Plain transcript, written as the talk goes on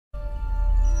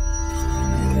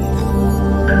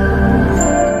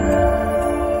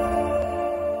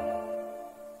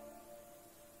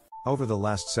Over the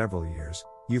last several years,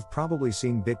 you've probably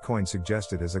seen Bitcoin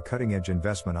suggested as a cutting-edge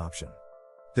investment option.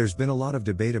 There's been a lot of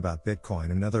debate about Bitcoin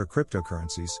and other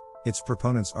cryptocurrencies, its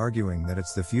proponents arguing that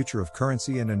it's the future of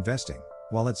currency and investing,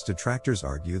 while its detractors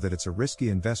argue that it's a risky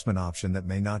investment option that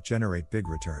may not generate big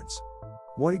returns.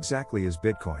 What exactly is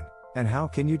Bitcoin, and how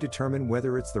can you determine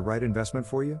whether it's the right investment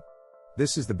for you?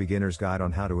 This is the beginner's guide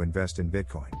on how to invest in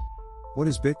Bitcoin. What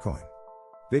is Bitcoin?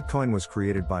 Bitcoin was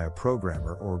created by a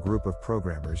programmer or group of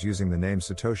programmers using the name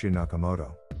Satoshi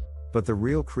Nakamoto. But the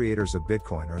real creators of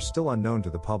Bitcoin are still unknown to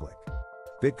the public.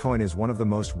 Bitcoin is one of the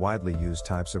most widely used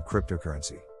types of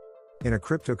cryptocurrency. In a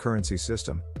cryptocurrency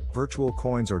system, virtual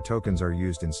coins or tokens are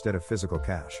used instead of physical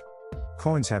cash.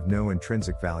 Coins have no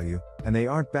intrinsic value, and they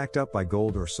aren't backed up by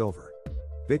gold or silver.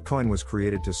 Bitcoin was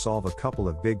created to solve a couple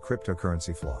of big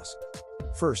cryptocurrency flaws.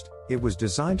 First, it was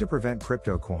designed to prevent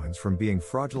crypto coins from being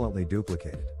fraudulently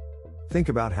duplicated. Think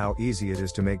about how easy it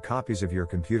is to make copies of your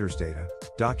computer's data,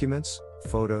 documents,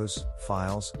 photos,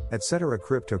 files, etc.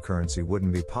 Cryptocurrency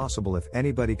wouldn't be possible if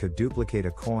anybody could duplicate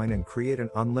a coin and create an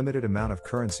unlimited amount of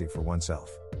currency for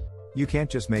oneself. You can't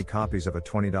just make copies of a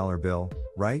 $20 bill,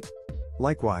 right?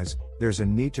 Likewise, there's a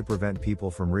need to prevent people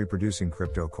from reproducing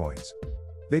crypto coins.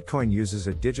 Bitcoin uses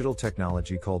a digital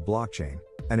technology called blockchain,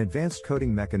 an advanced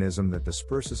coding mechanism that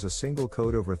disperses a single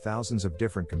code over thousands of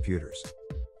different computers.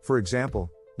 For example,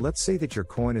 let's say that your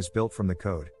coin is built from the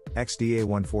code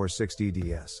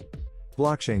XDA146DDS.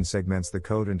 Blockchain segments the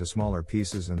code into smaller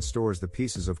pieces and stores the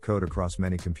pieces of code across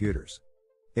many computers.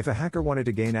 If a hacker wanted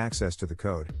to gain access to the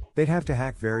code, they'd have to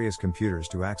hack various computers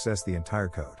to access the entire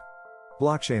code.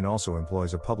 Blockchain also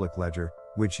employs a public ledger,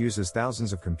 which uses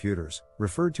thousands of computers,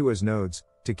 referred to as nodes,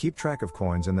 to keep track of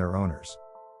coins and their owners.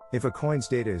 If a coin's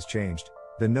data is changed,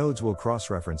 the nodes will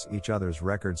cross-reference each other's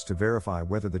records to verify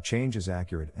whether the change is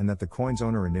accurate and that the coin's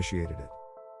owner initiated it.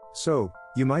 So,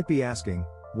 you might be asking,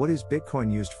 what is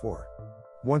Bitcoin used for?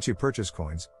 Once you purchase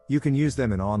coins, you can use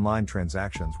them in online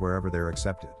transactions wherever they're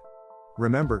accepted.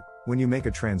 Remember, when you make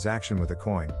a transaction with a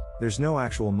coin, there's no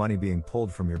actual money being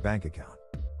pulled from your bank account.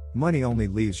 Money only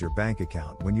leaves your bank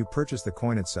account when you purchase the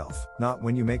coin itself, not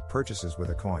when you make purchases with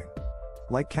a coin.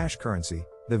 Like cash currency,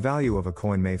 the value of a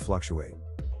coin may fluctuate.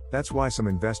 That's why some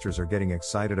investors are getting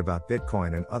excited about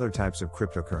Bitcoin and other types of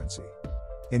cryptocurrency.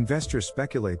 Investors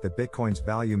speculate that Bitcoin's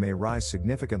value may rise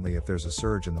significantly if there's a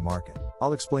surge in the market.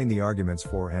 I'll explain the arguments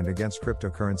for and against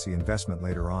cryptocurrency investment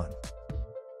later on.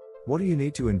 What do you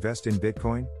need to invest in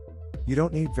Bitcoin? You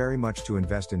don't need very much to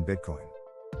invest in Bitcoin.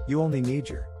 You only need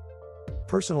your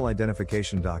personal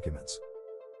identification documents,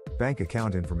 bank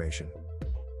account information,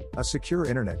 a secure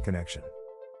internet connection.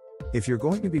 If you're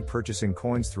going to be purchasing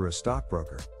coins through a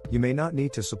stockbroker, you may not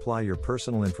need to supply your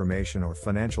personal information or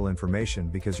financial information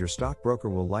because your stockbroker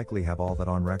will likely have all that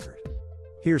on record.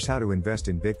 Here's how to invest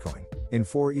in Bitcoin, in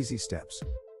 4 easy steps.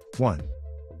 1.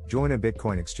 Join a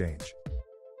Bitcoin exchange.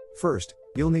 First,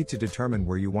 you'll need to determine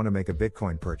where you want to make a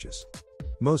Bitcoin purchase.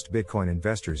 Most Bitcoin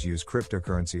investors use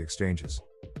cryptocurrency exchanges.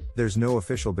 There's no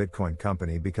official Bitcoin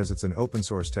company because it's an open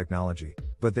source technology,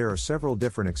 but there are several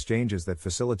different exchanges that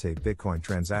facilitate Bitcoin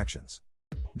transactions.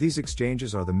 These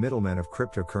exchanges are the middlemen of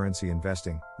cryptocurrency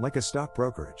investing, like a stock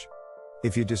brokerage.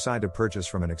 If you decide to purchase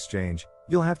from an exchange,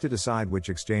 you'll have to decide which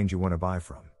exchange you want to buy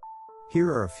from.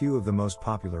 Here are a few of the most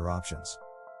popular options.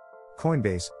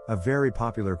 Coinbase, a very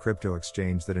popular crypto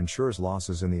exchange that ensures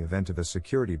losses in the event of a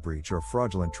security breach or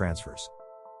fraudulent transfers.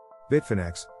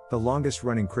 Bitfinex, the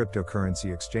longest-running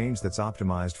cryptocurrency exchange that's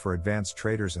optimized for advanced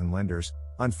traders and lenders.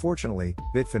 Unfortunately,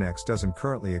 Bitfinex doesn't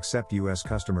currently accept US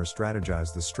customers.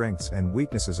 Strategize the strengths and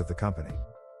weaknesses of the company.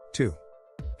 2.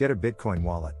 Get a Bitcoin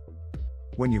wallet.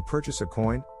 When you purchase a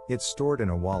coin, it's stored in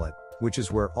a wallet, which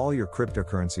is where all your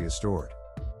cryptocurrency is stored.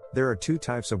 There are 2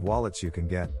 types of wallets you can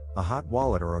get, a hot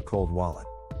wallet or a cold wallet.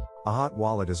 A hot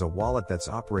wallet is a wallet that's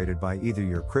operated by either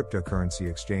your cryptocurrency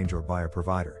exchange or by a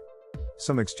provider.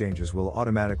 Some exchanges will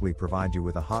automatically provide you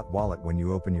with a hot wallet when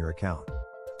you open your account.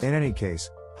 In any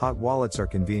case, hot wallets are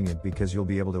convenient because you'll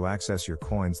be able to access your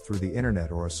coins through the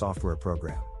internet or a software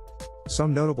program.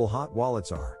 Some notable hot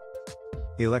wallets are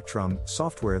Electrum,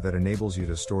 software that enables you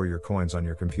to store your coins on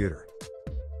your computer.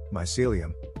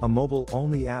 Mycelium, a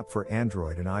mobile-only app for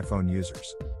Android and iPhone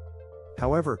users.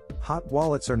 However, hot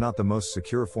wallets are not the most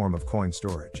secure form of coin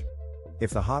storage. If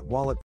the hot wallet